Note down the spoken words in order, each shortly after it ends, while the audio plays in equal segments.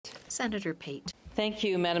Senator Pate. Thank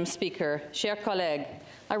you, Madam Speaker. Chers collègues,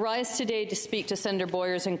 I rise today to speak to Senator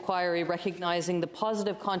Boyer's inquiry recognizing the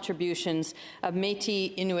positive contributions of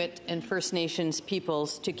Metis, Inuit and First Nations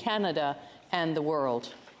peoples to Canada and the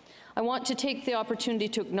world. I want to take the opportunity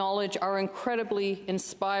to acknowledge our incredibly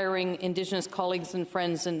inspiring Indigenous colleagues and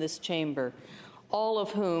friends in this chamber, all of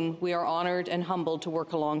whom we are honoured and humbled to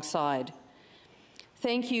work alongside.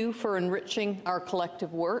 Thank you for enriching our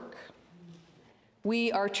collective work.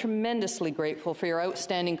 We are tremendously grateful for your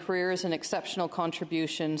outstanding careers and exceptional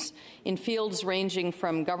contributions in fields ranging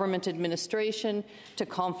from government administration to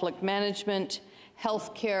conflict management,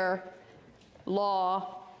 healthcare,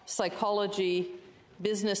 law, psychology,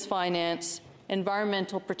 business finance,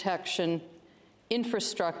 environmental protection,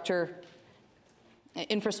 infrastructure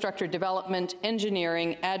development,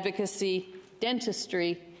 engineering, advocacy,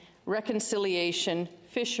 dentistry, reconciliation,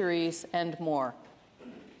 fisheries, and more.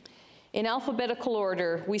 In alphabetical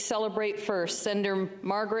order, we celebrate first Senator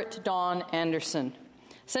Margaret Dawn Anderson.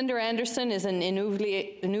 Senator Anderson is an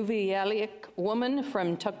Inuvialuit woman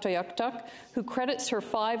from Tuktoyaktuk who credits her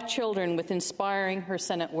 5 children with inspiring her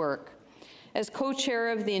Senate work. As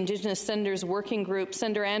co-chair of the Indigenous Senators Working Group,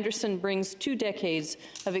 Senator Anderson brings 2 decades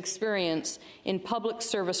of experience in public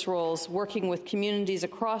service roles, working with communities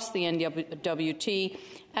across the NWT,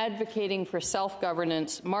 advocating for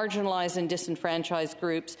self-governance, marginalized and disenfranchised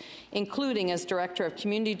groups, including as Director of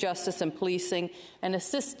Community Justice and Policing and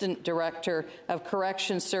Assistant Director of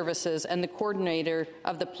Corrections Services and the Coordinator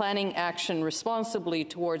of the Planning Action Responsibly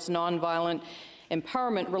Towards Nonviolent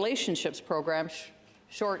Empowerment Relationships Program,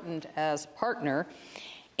 shortened as PARTNER,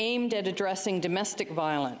 aimed at addressing domestic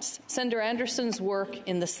violence. Senator Anderson's work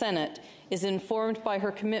in the Senate is informed by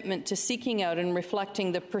her commitment to seeking out and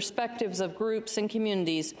reflecting the perspectives of groups and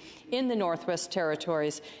communities in the Northwest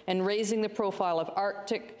Territories and raising the profile of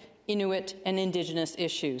Arctic, Inuit, and Indigenous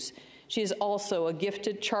issues. She is also a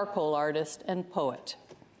gifted charcoal artist and poet.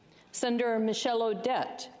 Senator Michelle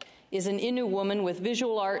Odette is an Innu woman with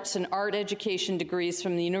visual arts and art education degrees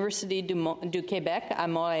from the Université du Québec à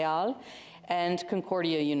Montréal and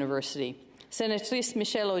Concordia University. Senatrice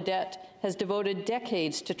Michelle Odette has devoted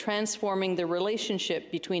decades to transforming the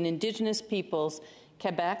relationship between Indigenous peoples,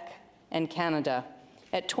 Quebec and Canada.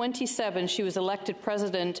 At 27, she was elected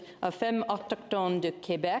president of Femmes Autochtones de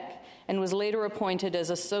Québec and was later appointed as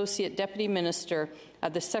Associate Deputy Minister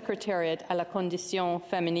of the Secretariat à la Condition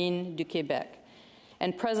Féminine du Québec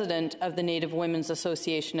and President of the Native Women's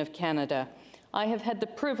Association of Canada. I have had the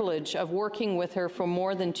privilege of working with her for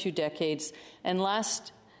more than 2 decades, and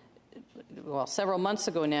several months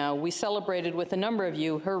ago now, we celebrated with a number of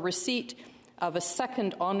you her receipt of a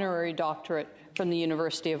 2nd honorary doctorate from the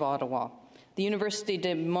University of Ottawa. The Université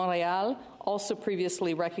de Montréal also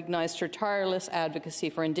previously recognized her tireless advocacy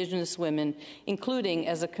for Indigenous women, including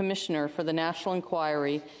as a commissioner for the National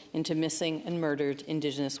Inquiry into Missing and Murdered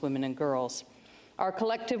Indigenous Women and Girls. Our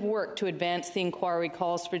collective work to advance the inquiry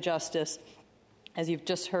calls for justice, as you've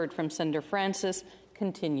just heard from Senator Francis,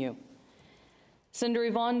 continue. Senator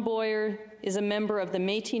Yvonne Boyer is a member of the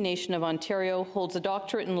Métis Nation of Ontario, holds a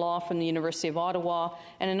doctorate in law from the University of Ottawa,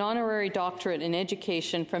 and an honorary doctorate in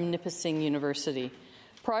education from Nipissing University.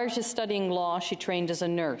 Prior to studying law, she trained as a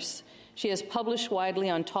nurse. She has published widely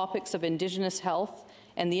on topics of Indigenous health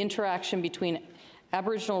and the interaction between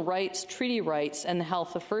Aboriginal rights, treaty rights, and the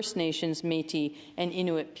health of First Nations, Métis, and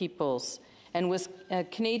Inuit peoples, and was a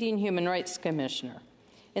Canadian Human Rights Commissioner.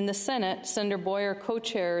 In the Senate, Senator Boyer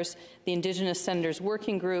co-chairs the Indigenous Senators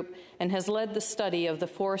Working Group and has led the study of the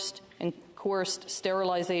forced and coerced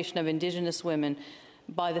sterilization of Indigenous women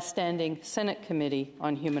by the Standing Senate Committee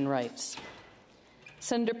on Human Rights.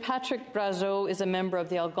 Senator Patrick Brazeau is a member of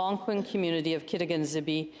the Algonquin community of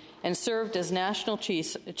Kitigan-Zibi and served as National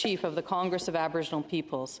Chief of the Congress of Aboriginal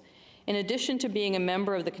Peoples. In addition to being a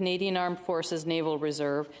member of the Canadian Armed Forces Naval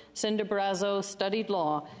Reserve, Senator Brazeau studied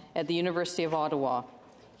law at the University of Ottawa.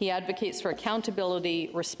 He advocates for accountability,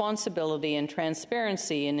 responsibility, and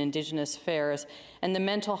transparency in Indigenous affairs and the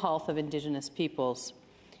mental health of Indigenous peoples.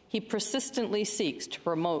 He persistently seeks to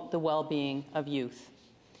promote the well-being of youth.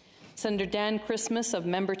 Senator Dan Christmas of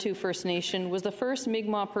Member 2 First Nation was the first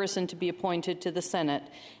Mi'kmaq person to be appointed to the Senate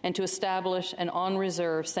and to establish an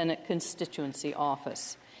on-reserve Senate constituency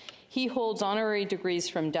office. He holds honorary degrees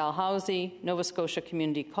from Dalhousie, Nova Scotia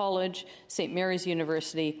Community College, St. Mary's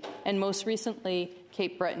University, and most recently,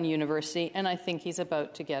 Cape Breton University, and I think he's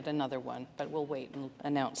about to get another one, but we'll wait and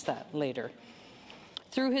announce that later.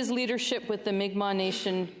 Through his leadership with the Mi'kmaq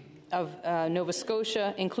Nation Nova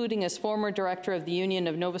Scotia, including as former director of the Union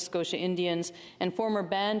of Nova Scotia Indians and former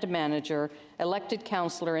band manager, elected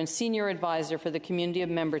councillor, and senior advisor for the community of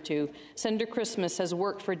Membertou, Senator Christmas has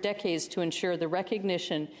worked for decades to ensure the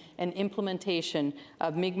recognition and implementation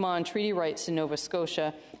of Mi'kmaq treaty rights in Nova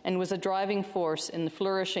Scotia and was a driving force in the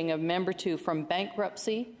flourishing of Membertou from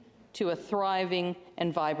bankruptcy to a thriving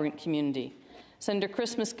and vibrant community. Senator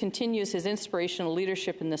Christmas continues his inspirational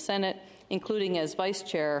leadership in the Senate, including as Vice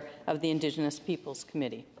Chair of the Indigenous Peoples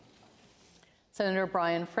Committee. Senator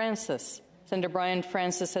Brian Francis. Senator Brian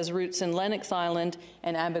Francis has roots in Lennox Island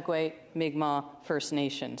and Abegweit Mi'kmaq First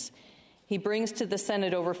Nations. He brings to the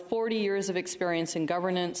Senate over 40 years of experience in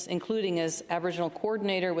governance, including as Aboriginal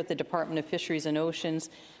Coordinator with the Department of Fisheries and Oceans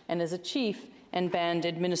and as a Chief and Band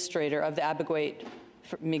Administrator of the Abegweit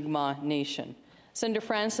Mi'kmaq Nation. Senator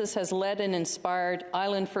Francis has led and inspired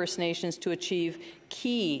Island First Nations to achieve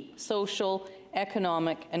key social,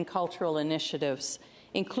 economic, and cultural initiatives,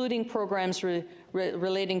 including programs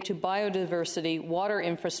relating to biodiversity, water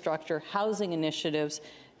infrastructure, housing initiatives,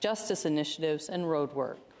 justice initiatives, and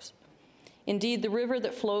roadworks. Indeed, the river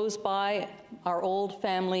that flows by our old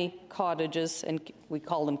family cottages, and we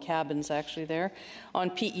call them cabins actually there, on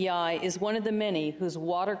PEI is one of the many whose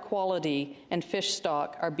water quality and fish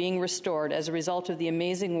stock are being restored as a result of the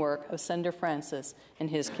amazing work of Senator Francis and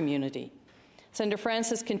his community. Senator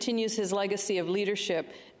Francis continues his legacy of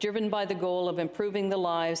leadership driven by the goal of improving the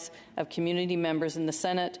lives of community members in the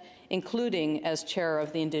Senate, including as chair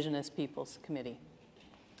of the Indigenous Peoples Committee.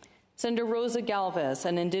 Senator Rosa Galvez,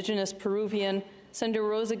 an Indigenous Peruvian. Senator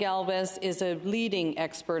Rosa Galvez is a leading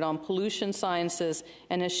expert on pollution sciences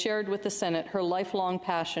and has shared with the Senate her lifelong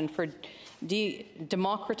passion for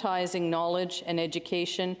democratizing knowledge and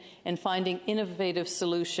education and finding innovative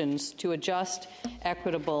solutions to a just,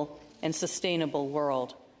 equitable, and sustainable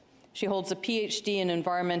world. She holds a PhD in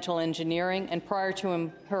environmental engineering and prior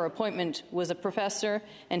to her appointment was a professor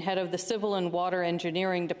and head of the Civil and Water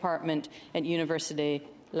Engineering Department at Université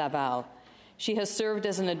Laval. She has served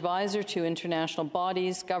as an advisor to international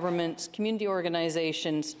bodies, governments, community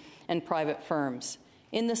organizations, and private firms.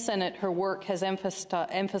 In the Senate, her work has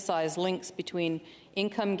emphasized links between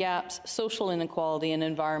income gaps, social inequality, and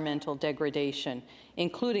environmental degradation,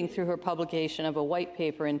 including through her publication of a white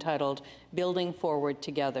paper entitled Building Forward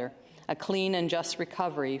Together, a Clean and Just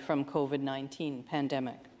Recovery from COVID-19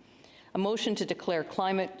 Pandemic, a motion to declare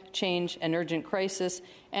climate change an urgent crisis,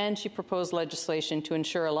 and she proposed legislation to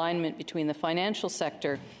ensure alignment between the financial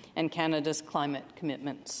sector and Canada's climate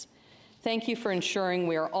commitments. Thank you for ensuring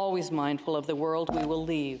we are always mindful of the world we will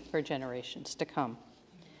leave for generations to come.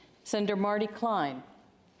 Senator Marty Klein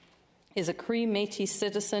is a Cree Métis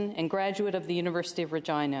citizen and graduate of the University of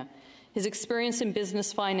Regina. His experience in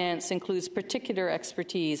business finance includes particular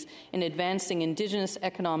expertise in advancing Indigenous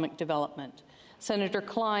economic development. Senator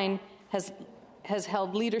Klein has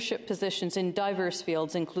held leadership positions in diverse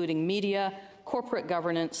fields, including media, corporate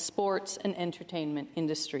governance, sports, and entertainment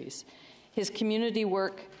industries. His community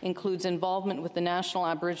work includes involvement with the National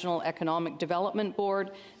Aboriginal Economic Development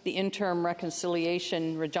Board, the Interim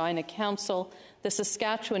Reconciliation Regina Council, the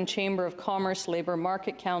Saskatchewan Chamber of Commerce Labour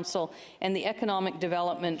Market Council, and the Economic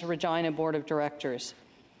Development Regina Board of Directors.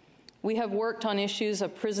 We have worked on issues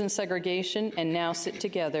of prison segregation and now sit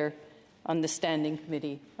together on the Standing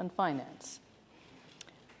Committee on Finance.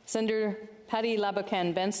 Senator Pate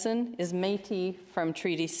Labocan-Benson is Métis from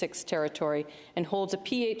Treaty 6 territory and holds a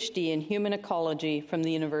PhD in human ecology from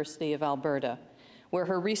the University of Alberta, where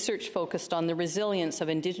her research focused on the resilience of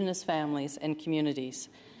Indigenous families and communities.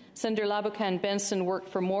 Senator Labocan-Benson worked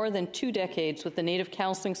for more than 2 decades with the Native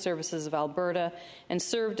Counselling Services of Alberta and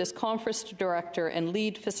served as conference director and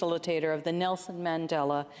lead facilitator of the Nelson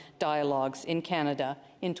Mandela Dialogues in Canada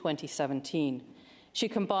in 2017. She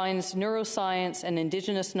combines neuroscience and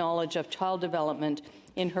Indigenous knowledge of child development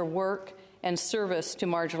in her work and service to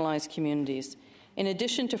marginalized communities. In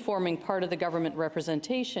addition to forming part of the government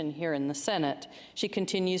representation here in the Senate, she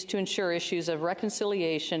continues to ensure issues of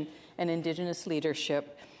reconciliation and Indigenous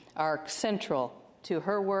leadership are central to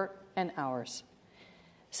her work and ours.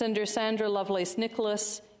 Senator Sandra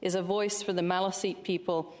Lovelace-Nicholas is a voice for the Maliseet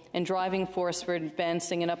people and driving force for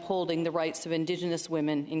advancing and upholding the rights of Indigenous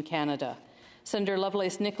women in Canada. Senator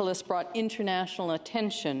Lovelace-Nicholas brought international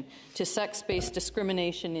attention to sex-based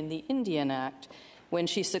discrimination in the Indian Act when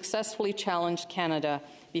she successfully challenged Canada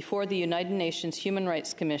before the United Nations Human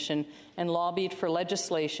Rights Commission and lobbied for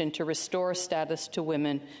legislation to restore status to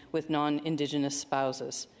women with non-Indigenous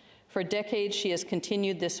spouses. For decades, she has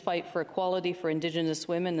continued this fight for equality for Indigenous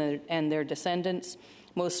women and their descendants,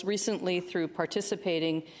 most recently through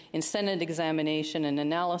participating in Senate examination and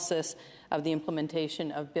analysis of the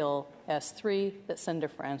implementation of Bill S3 that Senator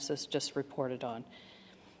Francis just reported on.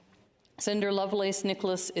 Senator Lovelace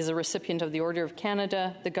Nicholas is a recipient of the Order of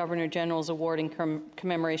Canada, the Governor-General's Award in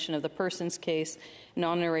commemoration of the Persons Case, an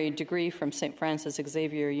honorary degree from St. Francis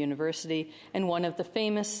Xavier University, and one of the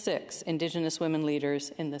famous 6 Indigenous women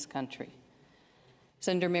leaders in this country.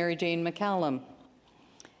 Senator Mary Jane McCallum,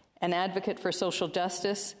 an advocate for social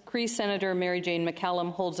justice, Cree Senator Mary Jane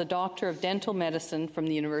McCallum holds a Doctor of Dental Medicine from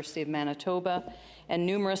the University of Manitoba and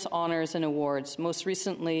numerous honours and awards, most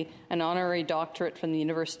recently an honorary doctorate from the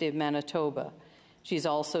University of Manitoba. She's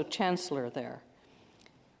also Chancellor there.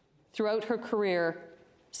 Throughout her career,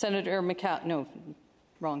 Senator McCallum, no,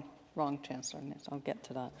 wrong Chancellor, I'll get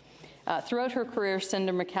to that. Throughout her career,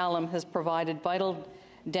 Senator McCallum has provided vital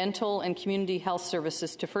dental and community health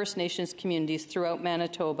services to First Nations communities throughout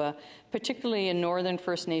Manitoba, particularly in northern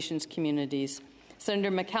First Nations communities.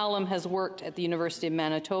 Senator McCallum has worked at the University of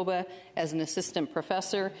Manitoba as an assistant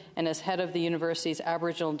professor and as head of the university's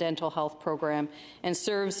Aboriginal Dental Health Program, and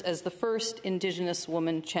serves as the first Indigenous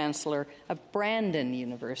woman chancellor of Brandon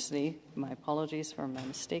University. My apologies for my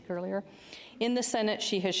mistake earlier. In the Senate,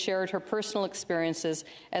 she has shared her personal experiences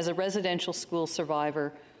as a residential school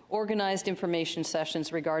survivor, organized information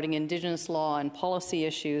sessions regarding Indigenous law and policy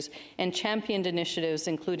issues, and championed initiatives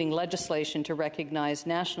including legislation to recognize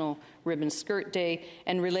National Ribbon Skirt Day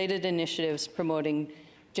and related initiatives promoting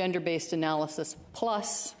gender-based analysis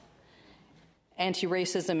plus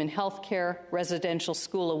anti-racism in healthcare, residential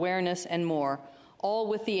school awareness, and more, all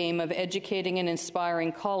with the aim of educating and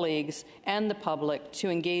inspiring colleagues and the public to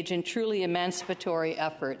engage in truly emancipatory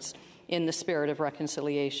efforts in the spirit of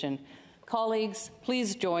reconciliation. Colleagues,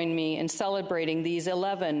 please join me in celebrating these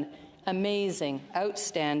 11 amazing,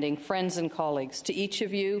 outstanding friends and colleagues. To each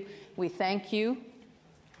of you, we thank you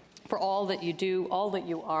for all that you do, all that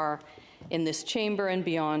you are in this chamber and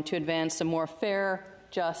beyond to advance a more fair,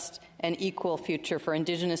 just, and equal future for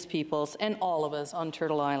Indigenous peoples and all of us on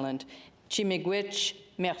Turtle Island. Chimigwich,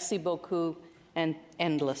 merci beaucoup, and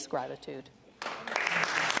endless gratitude.